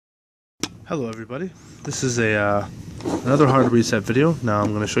Hello everybody, this is another hard reset video. Now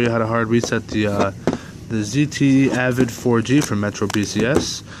I'm going to show you how to hard reset the ZTE Avid 4G from Metro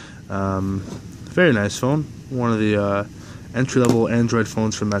PCS. Very nice phone, one of the entry-level Android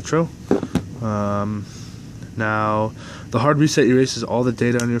phones from Metro. Now the hard reset erases all the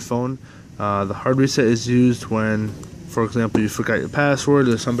data on your phone. The hard reset is used when, for example, you forgot your password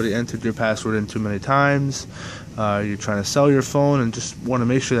or somebody entered your password in too many times. You're trying to sell your phone and just want to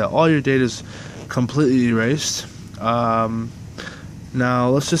make sure that all your data is completely erased. Now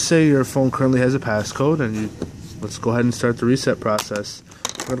let's just say your phone currently has a passcode, and let's go ahead and start the reset process.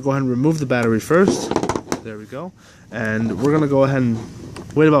 We're going to go ahead and remove the battery first. There we go. And we're going to go ahead and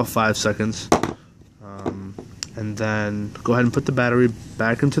wait about 5 seconds. And then go ahead and put the battery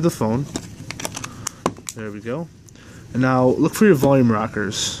back into the phone. There we go. And now look for your volume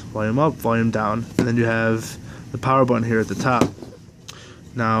rockers. Volume up, volume down. And then you have the power button here at the top.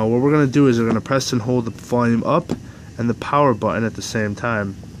 Now what we're going to do is we're going to press and hold the volume up and the power button at the same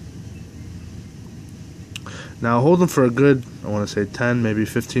time. Now hold them for a good, I want to say 10, maybe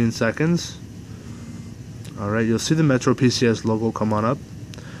 15 seconds. Alright, you'll see the Metro PCS logo come on up.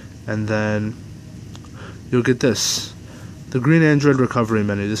 And then you'll get this, the green Android recovery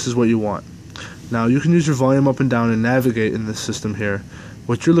menu. This is what you want. Now you can use your volume up and down and navigate in this system here.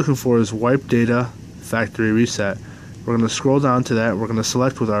 What you're looking for is wipe data factory reset. We're going to scroll down to that. We're going to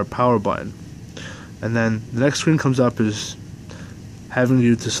select with our power button. And then the next screen comes up is having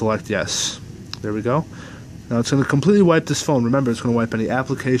you to select yes. There we go. Now it's going to completely wipe this phone. Remember, it's going to wipe any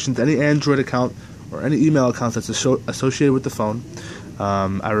applications, any Android account, or any email account that's associated with the phone.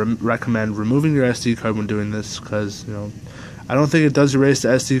 I recommend removing your SD card when doing this, because I don't think it does erase the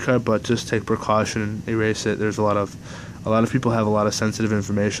SD card, but just take precaution and erase it. There's a lot of people have a lot of sensitive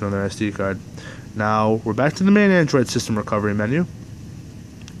information on their SD card. Now we're back to the main Android system recovery menu.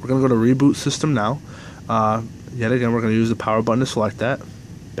 We're gonna go to reboot system now. Yet again, we're gonna use the power button to select that.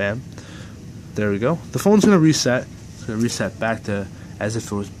 Bam. There we go. The phone's gonna reset. It's gonna reset back to as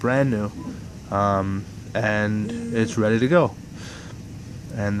if it was brand new, and it's ready to go.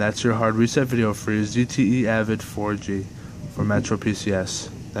 And that's your hard reset video for your ZTE Avid 4G for Metro PCS.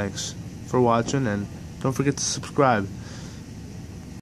 Thanks for watching, and don't forget to subscribe.